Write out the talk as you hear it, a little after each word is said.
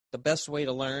the best way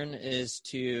to learn is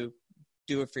to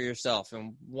do it for yourself.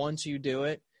 And once you do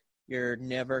it, you're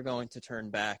never going to turn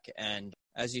back. And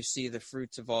as you see the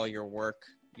fruits of all your work,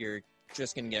 you're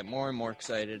just going to get more and more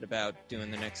excited about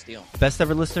doing the next deal. Best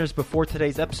ever listeners, before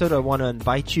today's episode, I want to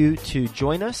invite you to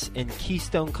join us in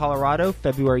Keystone, Colorado,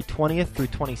 February 20th through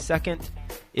 22nd.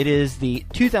 It is the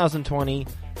 2020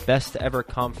 Best Ever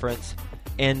Conference.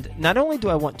 And not only do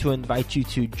I want to invite you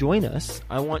to join us,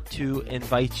 I want to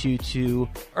invite you to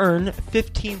earn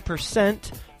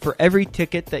 15% for every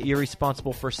ticket that you're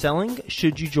responsible for selling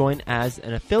should you join as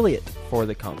an affiliate for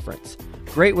the conference.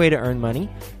 Great way to earn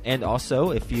money. And also,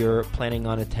 if you're planning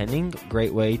on attending,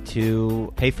 great way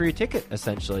to pay for your ticket,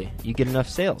 essentially. You get enough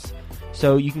sales.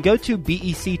 So you can go to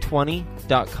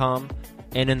bec20.com,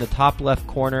 and in the top left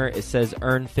corner, it says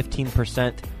earn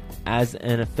 15% as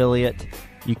an affiliate.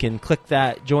 You can click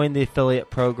that, join the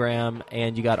affiliate program,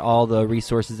 and you got all the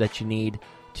resources that you need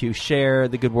to share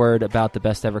the good word about the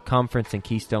Best Ever Conference in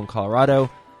Keystone, Colorado.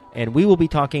 And we will be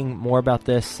talking more about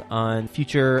this on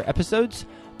future episodes.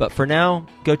 But for now,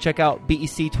 go check out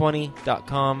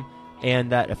bec20.com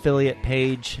and that affiliate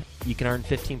page. You can earn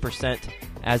 15%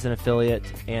 as an affiliate,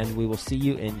 and we will see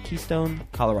you in Keystone,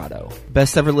 Colorado.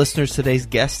 Best Ever listeners, today's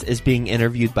guest is being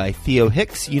interviewed by Theo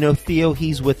Hicks. You know Theo,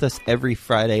 he's with us every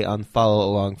Friday on Follow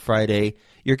Along Friday.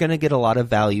 You're going to get a lot of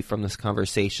value from this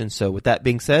conversation. So with that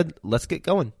being said, let's get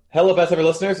going. Hello, Best Ever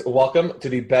listeners. Welcome to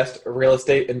the Best Real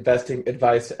Estate Investing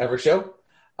Advice Ever show.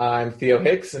 I'm Theo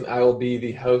Hicks, and I will be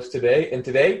the host today. And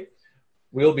today,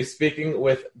 we'll be speaking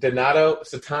with Donato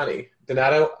Satani.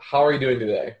 Donato, how are you doing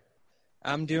today?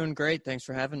 I'm doing great. Thanks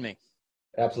for having me.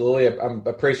 Absolutely. I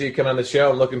appreciate you coming on the show.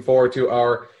 I'm looking forward to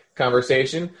our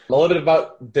conversation. A little bit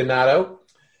about Donato.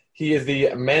 He is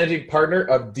the managing partner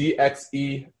of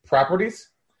DXE Properties,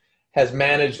 has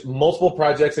managed multiple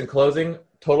projects in closing,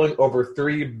 totaling over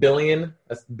 $3 billion,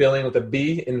 that's billion with a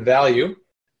B, in value,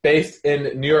 based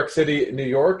in New York City, New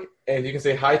York. And you can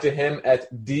say hi to him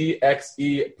at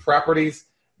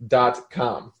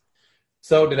dxeproperties.com.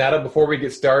 So, Donato, before we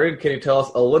get started, can you tell us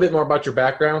a little bit more about your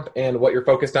background and what you're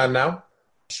focused on now?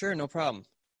 Sure, no problem.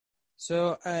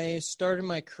 So I started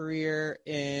my career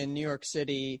in New York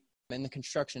City in the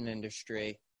construction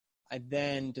industry. I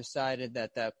then decided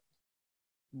that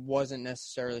wasn't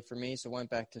necessarily for me, so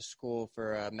went back to school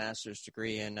for a master's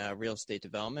degree in real estate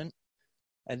development.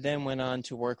 I then went on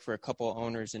to work for a couple of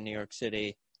owners in New York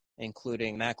City,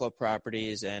 including Macklowe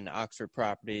Properties and Oxford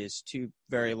Properties, two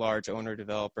very large owner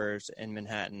developers in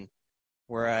Manhattan,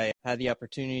 where I had the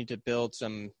opportunity to build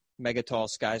some mega tall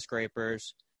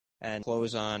skyscrapers and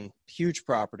close on huge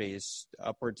properties,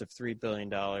 upwards of $3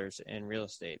 billion in real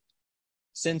estate.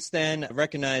 Since then, I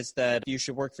recognized that you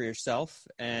should work for yourself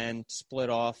and split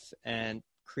off and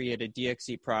created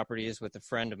DXE Properties with a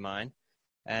friend of mine.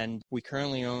 And we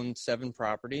currently own 7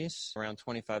 properties, around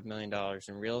 $25 million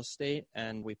in real estate,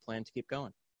 and we plan to keep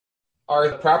going. Are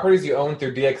the properties you own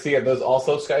through DXE, are those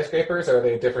also skyscrapers, or are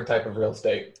they a different type of real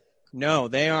estate? No,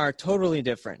 they are totally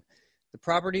different. The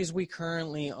properties we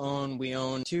currently own, we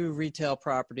own 2 retail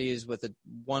properties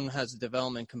one has a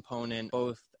development component,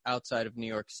 both outside of New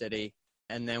York City.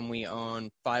 And then we own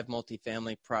 5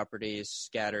 multifamily properties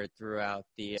scattered throughout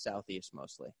the Southeast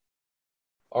mostly.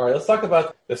 All right, let's talk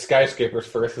about the skyscrapers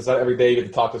first, because not every day you get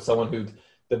to talk to someone who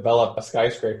developed a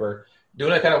skyscraper. Do you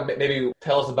want to kind of maybe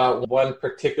tell us about one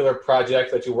particular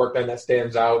project that you worked on that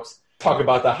stands out? Talk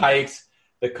about the height,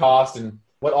 the cost, and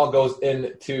what all goes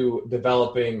into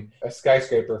developing a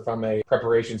skyscraper from a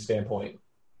preparation standpoint.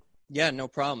 Yeah, no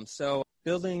problem. So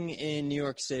building in New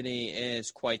York City is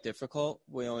quite difficult.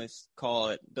 We always call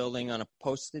it building on a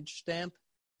postage stamp.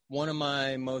 One of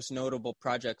my most notable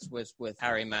projects was with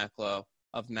Harry Macklowe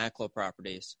of Macklowe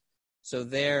Properties. So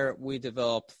there we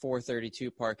developed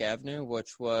 432 Park Avenue,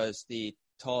 which was the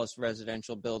tallest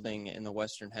residential building in the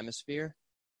Western Hemisphere.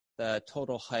 The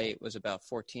total height was about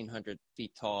 1,400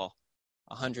 feet tall,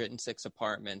 106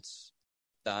 apartments.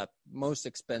 The most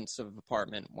expensive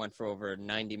apartment went for over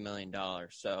 $90 million.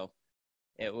 So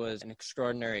it was an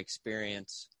extraordinary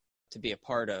experience to be a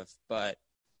part of. But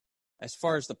as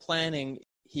far as the planning,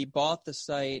 he bought the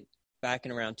site back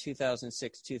in around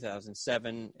 2006,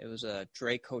 2007. It was a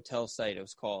Drake Hotel site, it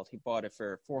was called. He bought it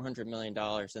for $400 million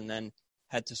and then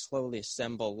had to slowly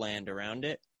assemble land around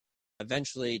it.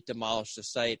 Eventually demolished the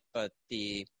site, but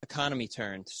the economy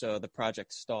turned, so the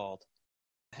project stalled.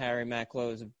 Harry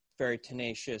Macklowe is a very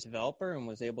tenacious developer and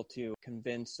was able to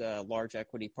convince a large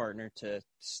equity partner to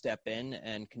step in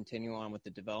and continue on with the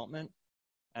development.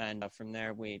 And from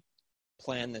there, we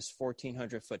planned this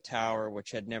 1,400-foot tower, which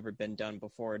had never been done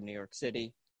before in New York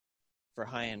City, for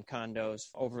high-end condos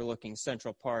overlooking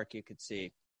Central Park. You could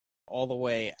see all the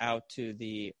way out to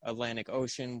the Atlantic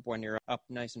Ocean when you're up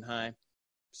nice and high.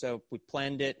 So we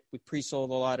planned it. We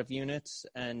pre-sold a lot of units,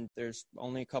 and there's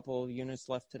only a couple units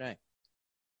left today.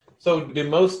 So do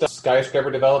most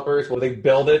skyscraper developers, will they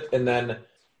build it and then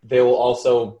they will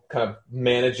also kind of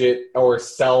manage it or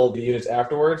sell the units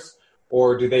afterwards?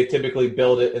 Or do they typically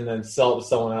build it and then sell it to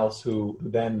someone else who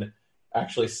then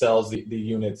actually sells the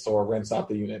units or rents out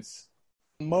the units?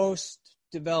 Most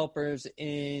developers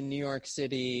in New York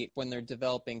City, when they're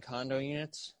developing condo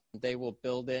units, they will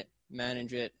build it,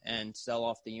 manage it, and sell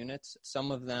off the units.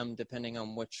 Some of them, depending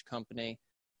on which company,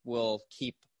 will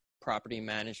keep property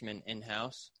management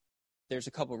in-house. There's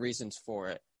a couple reasons for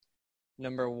it.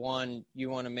 Number one, you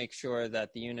want to make sure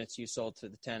that the units you sold to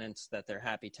the tenants, that they're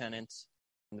happy tenants.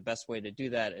 And the best way to do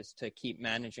that is to keep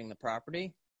managing the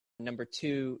property. Number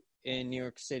two, in New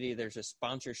York City, there's a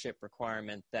sponsorship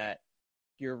requirement that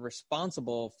you're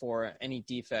responsible for any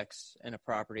defects in a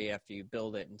property after you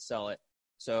build it and sell it.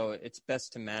 So it's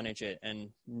best to manage it and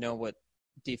know what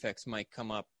defects might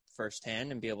come up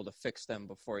firsthand and be able to fix them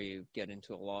before you get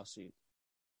into a lawsuit.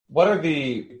 What are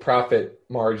the profit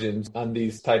margins on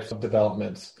these types of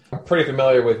developments? I'm pretty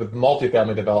familiar with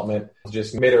multifamily development,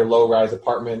 just mid or low-rise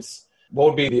apartments. What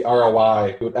would be the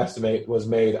ROI you would estimate was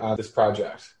made on this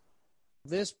project?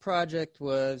 This project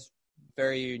was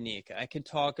very unique. I could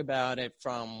talk about it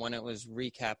from when it was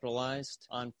recapitalized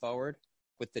on forward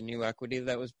with the new equity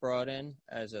that was brought in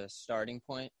as a starting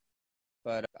point.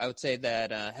 But I would say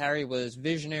that Harry was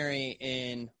visionary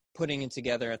in putting it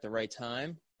together at the right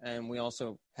time. And we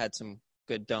also had some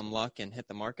good dumb luck and hit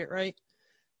the market right.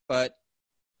 But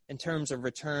in terms of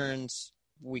returns,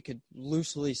 we could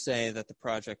loosely say that the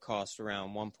project cost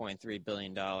around $1.3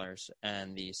 billion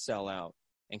and the sellout,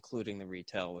 including the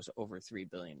retail, was over $3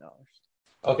 billion.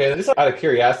 Okay, just out of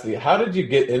curiosity, how did you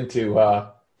get into,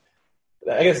 I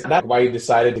guess not why you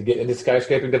decided to get into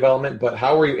skyscraping development, but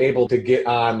how were you able to get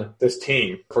on this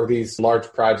team for these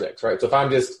large projects, right? So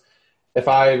if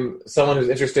I'm someone who's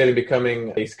interested in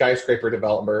becoming a skyscraper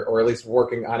developer, or at least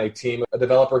working on a team, a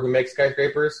developer who makes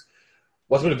skyscrapers,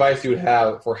 what's some advice you would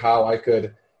have for how I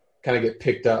could kind of get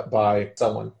picked up by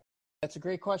someone? That's a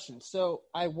great question. So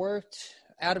I worked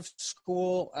out of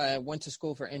school. I went to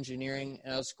school for engineering.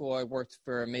 Out of school, I worked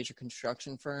for a major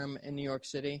construction firm in New York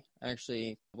City. I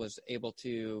actually was able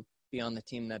to be on the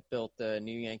team that built the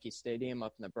new Yankee Stadium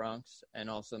up in the Bronx and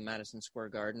also Madison Square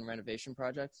Garden renovation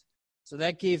projects. So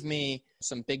that gave me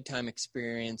some big-time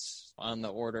experience on the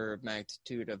order of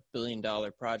magnitude of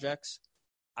billion-dollar projects.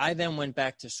 I then went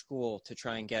back to school to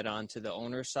try and get onto the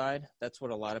owner side. That's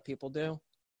what a lot of people do.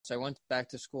 So I went back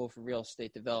to school for real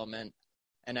estate development,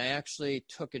 and I actually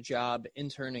took a job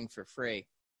interning for free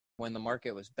when the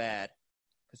market was bad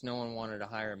because no one wanted to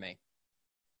hire me.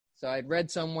 So I'd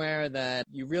read somewhere that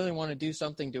you really want to do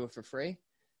something, do it for free.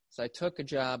 So I took a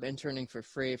job interning for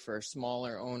free for a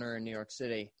smaller owner in New York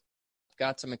City.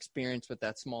 Got some experience with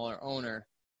that smaller owner,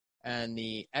 and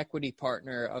the equity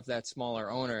partner of that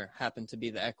smaller owner happened to be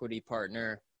the equity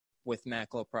partner with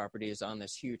Macklowe Properties on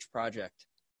this huge project.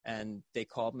 And they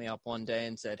called me up one day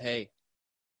and said, "Hey,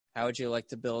 how would you like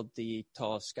to build the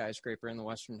tallest skyscraper in the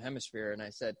Western Hemisphere?" And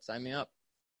I said, "Sign me up."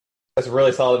 That's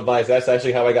really solid advice. That's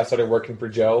actually how I got started working for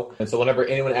Joe. And so whenever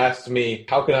anyone asks me,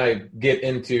 how can I get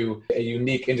into a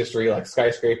unique industry like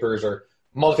skyscrapers or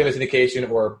multifamily syndication,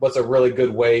 or what's a really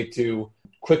good way to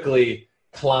quickly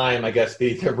climb, I guess,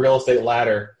 the real estate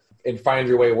ladder and find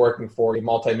your way working for a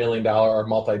multi-million-dollar or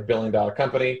multi-billion-dollar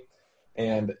company.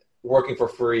 And working for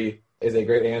free is a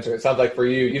great answer. It sounds like for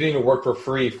you, you didn't even work for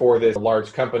free for this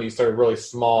large company. You started really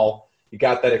small. You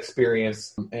got that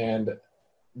experience, and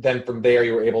then from there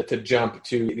you were able to jump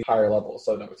to the higher level.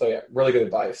 So yeah, really good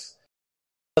advice.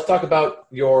 Let's talk about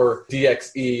your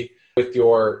DXE with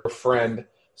your friend.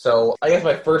 So I guess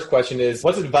my first question is,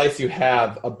 what's advice you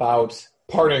have about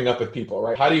partnering up with people,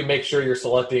 right? How do you make sure you're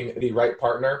selecting the right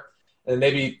partner? And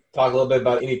maybe talk a little bit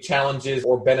about any challenges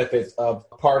or benefits of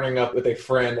partnering up with a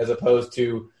friend as opposed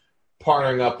to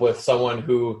partnering up with someone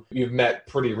who you've met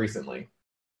pretty recently.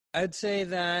 I'd say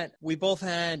that we both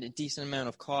had a decent amount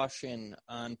of caution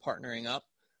on partnering up.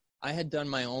 I had done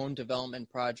my own development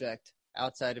project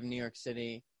outside of New York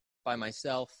City by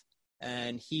myself,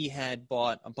 and he had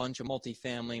bought a bunch of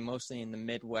multifamily, mostly in the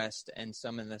Midwest and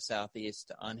some in the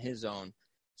Southeast, on his own.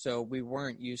 So we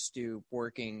weren't used to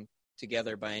working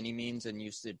together by any means and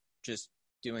used to just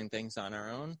doing things on our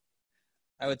own.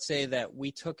 I would say that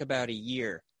we took about a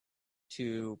year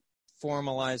to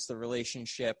formalize the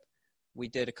relationship. We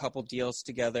did a couple deals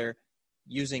together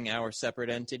using our separate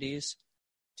entities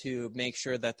to make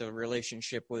sure that the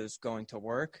relationship was going to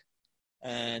work.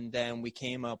 And then we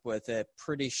came up with a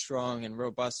pretty strong and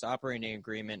robust operating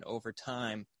agreement over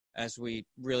time as we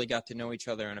really got to know each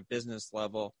other on a business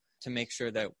level to make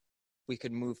sure that we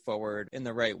could move forward in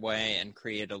the right way and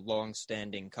create a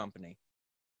long-standing company.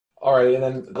 All right, and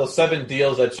then those 7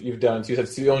 deals that you've done. So you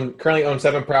said you currently own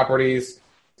 7 properties,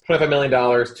 $25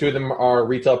 million. 2 of them are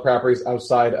retail properties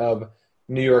outside of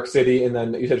New York City, and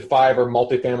then you said 5 are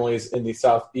multifamilies in the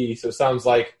Southeast. So it sounds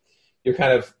like you're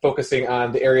kind of focusing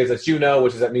on the areas that you know,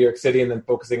 which is at New York City, and then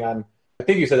focusing on, I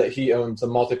think you said that he owns some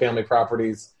multifamily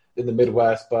properties in the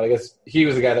Midwest, but I guess he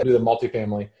was the guy that knew the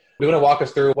multifamily. Do you want to walk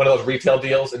us through one of those retail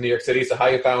deals in New York City? So how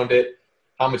you found it,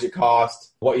 how much it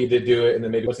cost, what you did do it, and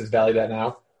then maybe what's its valued at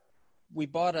now? We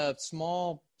bought a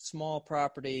small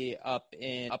property up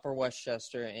in Upper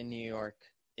Westchester in New York.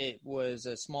 It was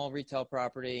a small retail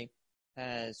property,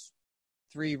 has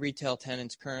 3 retail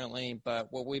tenants currently,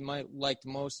 but what we might liked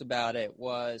most about it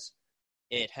was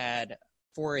it had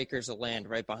 4 acres of land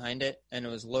right behind it, and it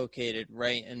was located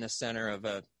right in the center of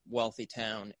a wealthy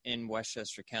town in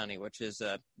Westchester County, which is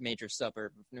a major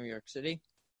suburb of New York City.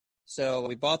 So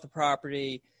we bought the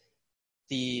property.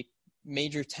 The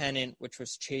major tenant, which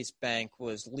was Chase Bank,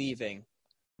 was leaving.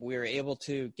 We were able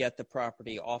to get the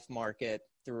property off market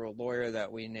through a lawyer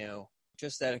that we knew,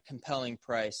 just at a compelling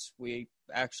price. We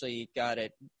actually got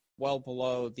it well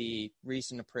below the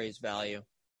recent appraised value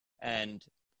and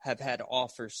have had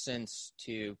offers since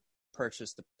to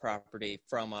purchase the property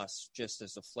from us just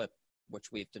as a flip,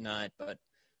 which we've denied. But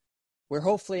we're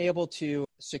hopefully able to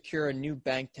secure a new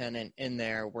bank tenant in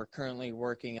there. We're currently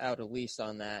working out a lease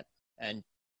on that and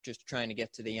just trying to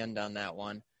get to the end on that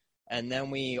one. And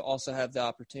then we also have the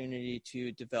opportunity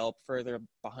to develop further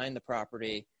behind the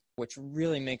property, which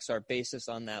really makes our basis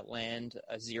on that land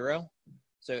a 0.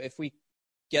 So if we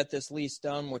get this lease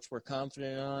done, which we're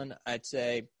confident on, I'd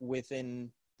say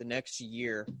within the next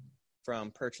year from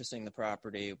purchasing the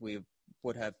property, we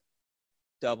would have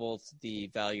doubled the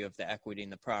value of the equity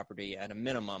in the property at a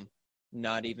minimum,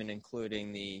 not even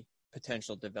including the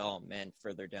potential development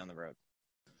further down the road.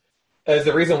 Is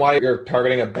the reason why you're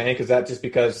targeting a bank, is that just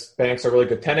because banks are really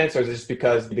good tenants, or is it just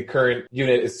because the current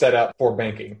unit is set up for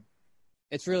banking?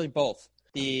 It's really both.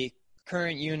 The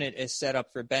current unit is set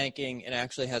up for banking. It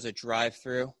actually has a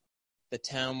drive-through. The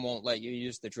town won't let you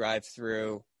use the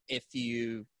drive-through if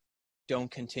you don't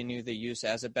continue the use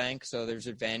as a bank, so there's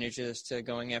advantages to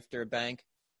going after a bank.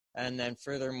 And then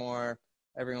furthermore,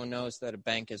 everyone knows that a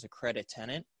bank is a credit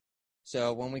tenant.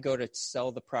 So when we go to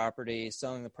sell the property,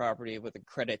 selling the property with a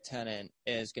credit tenant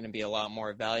is going to be a lot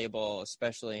more valuable,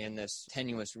 especially in this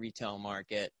tenuous retail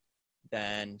market,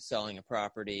 than selling a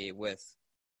property with,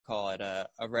 call it a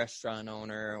restaurant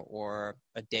owner or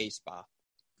a day spa.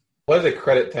 What is a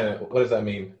credit tenant? What does that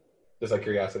mean? Just out of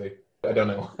curiosity. I don't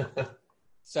know.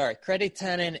 Sorry, credit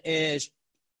tenant is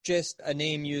just a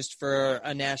name used for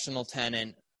a national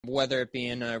tenant, whether it be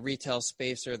in a retail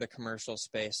space or the commercial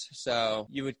space. So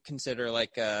you would consider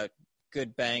like a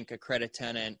good bank, a credit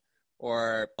tenant,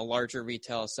 or a larger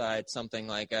retail side, something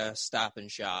like a Stop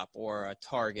and Shop or a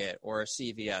Target or a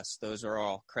CVS. Those are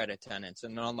all credit tenants.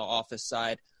 And on the office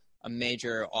side, a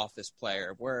major office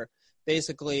player, where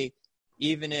basically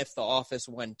even if the office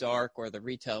went dark or the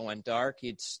retail went dark,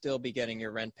 you'd still be getting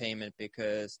your rent payment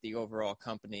because the overall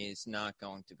company is not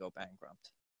going to go bankrupt,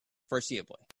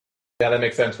 foreseeably. Yeah, that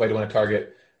makes sense why you want to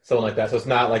target someone like that. So it's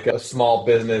not like a small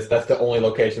business that's the only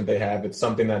location they have. It's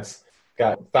something that's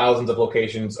got thousands of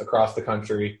locations across the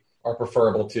country, are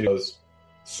preferable to those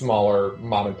smaller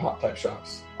mom and pop type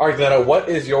shops. All right, Donato, what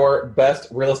is your best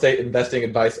real estate investing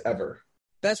advice ever?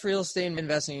 Best real estate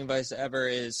investing advice ever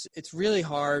is it's really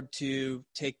hard to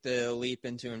take the leap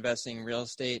into investing in real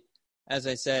estate. As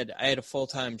I said, I had a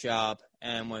full-time job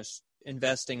and was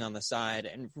investing on the side.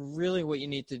 And really what you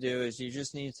need to do is you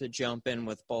just need to jump in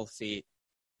with both feet.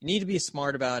 You need to be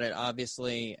smart about it,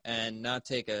 obviously, and not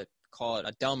take call it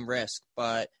a dumb risk.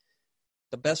 But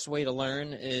the best way to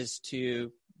learn is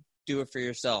to do it for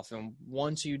yourself. And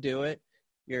once you do it,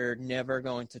 you're never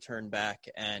going to turn back.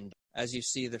 And as you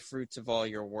see the fruits of all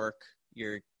your work,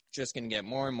 you're just going to get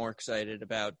more and more excited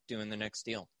about doing the next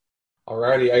deal.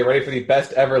 Alrighty, are you ready for the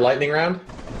best ever lightning round?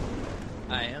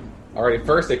 I am. Alrighty,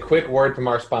 first a quick word from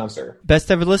our sponsor.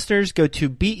 Best ever listeners, go to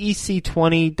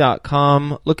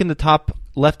bec20.com. Look in the top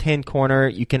left-hand corner.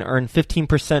 You can earn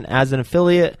 15% as an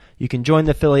affiliate. You can join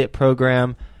the affiliate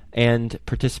program and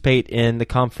participate in the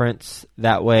conference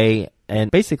that way and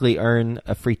basically earn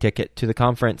a free ticket to the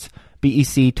conference.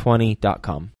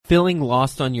 bec20.com. Feeling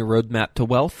lost on your roadmap to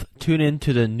wealth? Tune in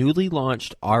to the newly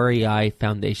launched REI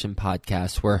Foundation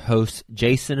podcast, where hosts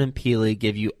Jason and Peely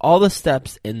give you all the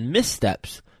steps and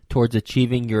missteps towards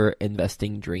achieving your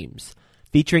investing dreams.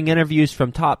 featuring interviews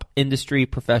from top industry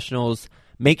professionals.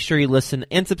 Make sure you listen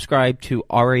and subscribe to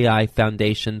REI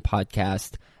Foundation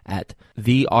podcast at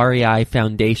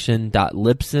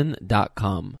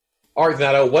thereifoundation.libsyn.com. All right,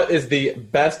 Donato, what is the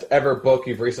best ever book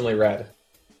you've recently read?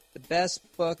 The best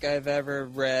book I've ever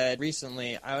read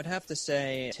recently, I would have to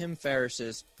say Tim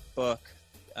Ferriss's book.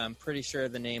 I'm pretty sure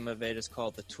the name of it is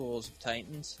called The Tools of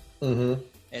Titans. Mm-hmm.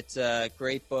 It's a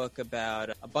great book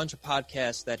about a bunch of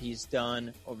podcasts that he's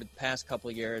done over the past couple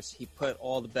of years. He put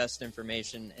all the best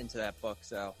information into that book.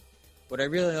 So what I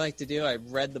really like to do, I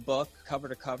read the book cover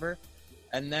to cover,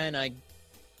 and then I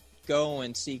go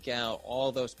and seek out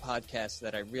all those podcasts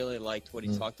that I really liked what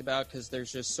he talked about, because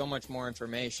there's just so much more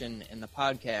information in the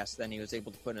podcast than he was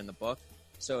able to put in the book.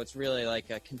 So it's really like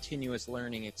a continuous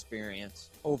learning experience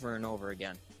over and over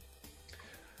again.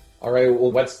 All right,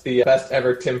 well, what's the best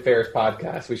ever Tim Ferriss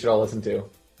podcast we should all listen to?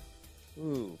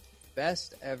 Ooh,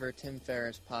 best ever Tim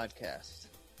Ferriss podcast.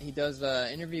 He does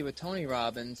an interview with Tony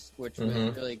Robbins, which was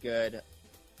really good.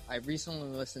 I recently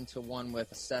listened to one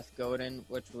with Seth Godin,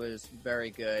 which was very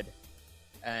good.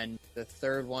 And the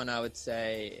third one I would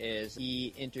say is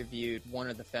he interviewed one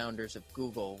of the founders of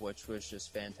Google, which was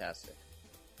just fantastic.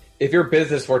 If your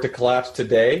business were to collapse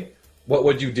today, what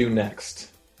would you do next?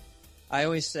 I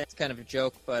always say it's kind of a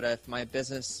joke, but if my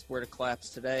business were to collapse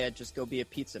today, I'd just go be a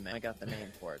pizza man. I got the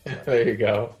name for it. So. There you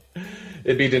go.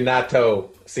 It'd be Donato,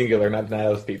 singular, not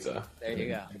Donato's Pizza. There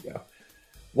you go.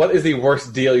 What is the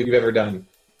worst deal you've ever done?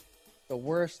 The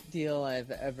worst deal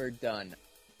I've ever done.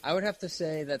 I would have to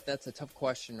say that that's a tough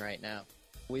question right now.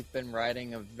 We've been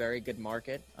riding a very good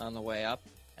market on the way up,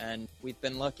 and we've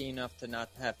been lucky enough to not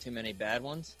have too many bad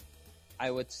ones. I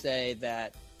would say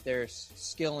that there's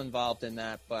skill involved in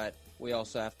that, but we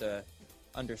also have to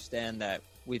understand that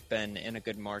we've been in a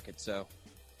good market, so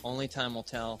only time will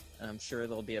tell, and I'm sure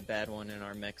there'll be a bad one in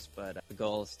our mix, but the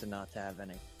goal is to not have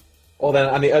any. Well, then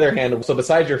on the other hand, so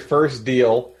besides your first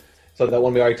deal, so that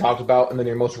one we already talked about, and then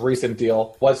your most recent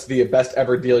deal, what's the best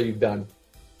ever deal you've done?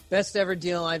 Best ever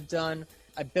deal I've done,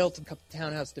 I built a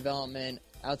townhouse development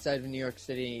outside of New York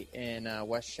City in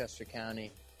Westchester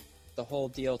County. The whole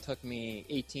deal took me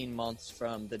 18 months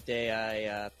from the day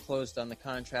I closed on the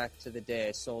contract to the day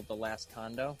I sold the last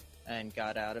condo and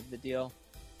got out of the deal.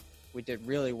 We did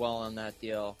really well on that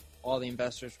deal. All the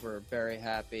investors were very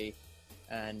happy,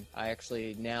 and I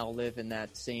actually now live in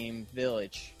that same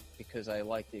village because I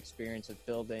like the experience of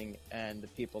building and the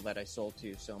people that I sold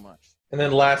to so much. And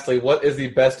then lastly, what is the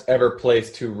best ever place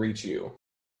to reach you?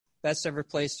 Best ever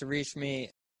place to reach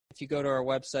me, if you go to our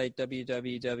website,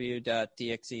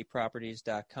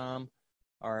 www.dxeproperties.com,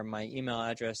 or my email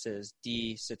address is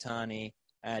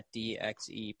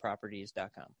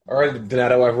dsatani@dxeproperties.com. All right,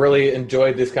 Donato, I've really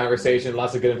enjoyed this conversation.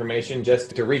 Lots of good information.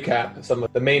 Just to recap some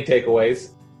of the main takeaways.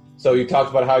 So you talked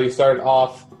about how you started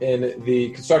off in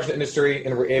the construction industry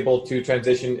and were able to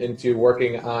transition into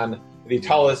working on the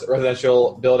tallest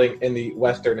residential building in the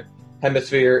Western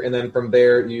Hemisphere. And then from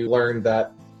there, you learned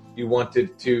that you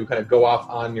wanted to kind of go off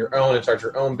on your own and start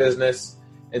your own business.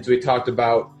 And so we talked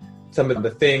about some of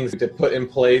the things to put in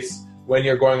place when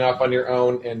you're going off on your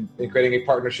own and creating a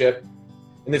partnership.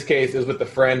 In this case, it was with a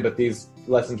friend, but these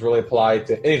lessons really apply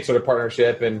to any sort of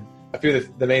partnership. And a few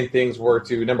of the main things were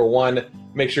to, number one,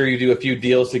 make sure you do a few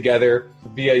deals together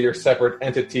via your separate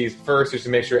entities first, just to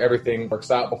make sure everything works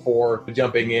out before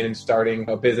jumping in and starting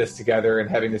a business together and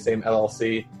having the same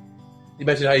LLC. You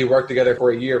mentioned how you worked together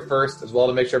for a year first as well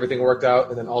to make sure everything worked out,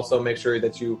 and then also make sure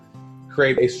that you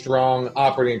create a strong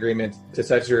operating agreement to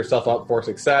set yourself up for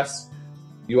success.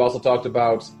 You also talked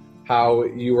about how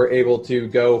you were able to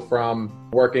go from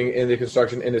working in the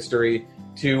construction industry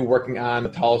to working on the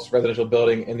tallest residential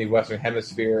building in the Western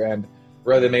Hemisphere, and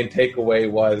really the main takeaway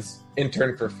was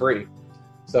intern for free.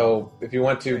 So if you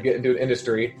want to get into an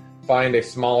industry, find a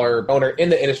smaller owner in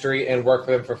the industry and work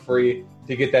for them for free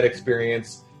to get that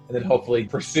experience, and then hopefully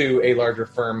pursue a larger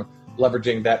firm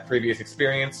leveraging that previous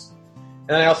experience.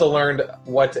 And I also learned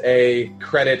what a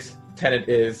credit tenant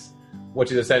is,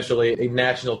 which is essentially a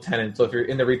national tenant. So if you're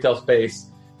in the retail space,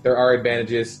 there are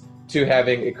advantages to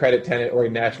having a credit tenant or a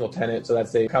national tenant. So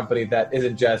that's a company that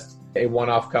isn't just a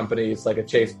one-off company. It's like a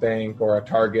Chase Bank or a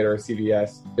Target or a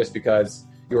CVS, just because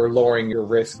you're lowering your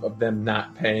risk of them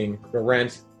not paying the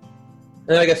rent. And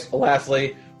then I guess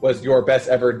lastly was your best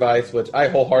ever advice, which I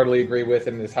wholeheartedly agree with,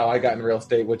 and is how I got into real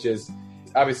estate, which is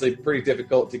obviously pretty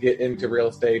difficult to get into real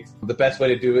estate. The best way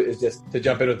to do it is just to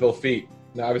jump in with both feet.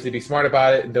 Now, obviously be smart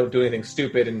about it and don't do anything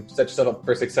stupid and set yourself up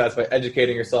for success by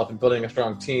educating yourself and building a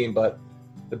strong team. But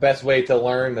the best way to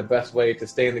learn, the best way to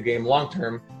stay in the game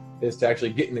long-term is to actually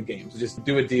get in the game. So just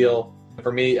do a deal.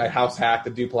 For me, I house hacked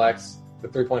a duplex the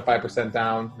 3.5%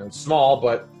 down. It's small,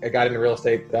 but I got into real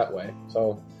estate that way.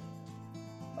 So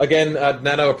again,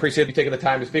 Donato, appreciate you taking the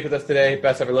time to speak with us today.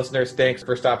 Best Ever listeners, thanks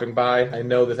for stopping by. I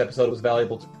know this episode was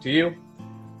valuable to you.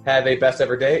 Have a best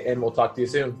ever day, and we'll talk to you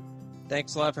soon.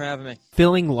 Thanks a lot for having me.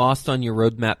 Feeling lost on your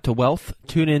roadmap to wealth?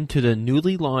 Tune in to the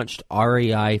newly launched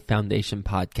REI Foundation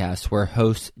podcast, where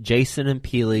hosts Jason and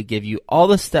Peely give you all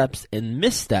the steps and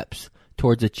missteps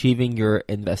towards achieving your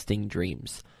investing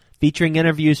dreams. Featuring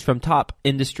interviews from top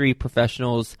industry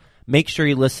professionals, make sure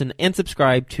you listen and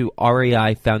subscribe to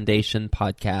REI Foundation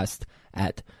podcast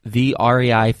at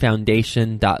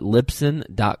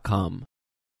thereifoundation.libsyn.com.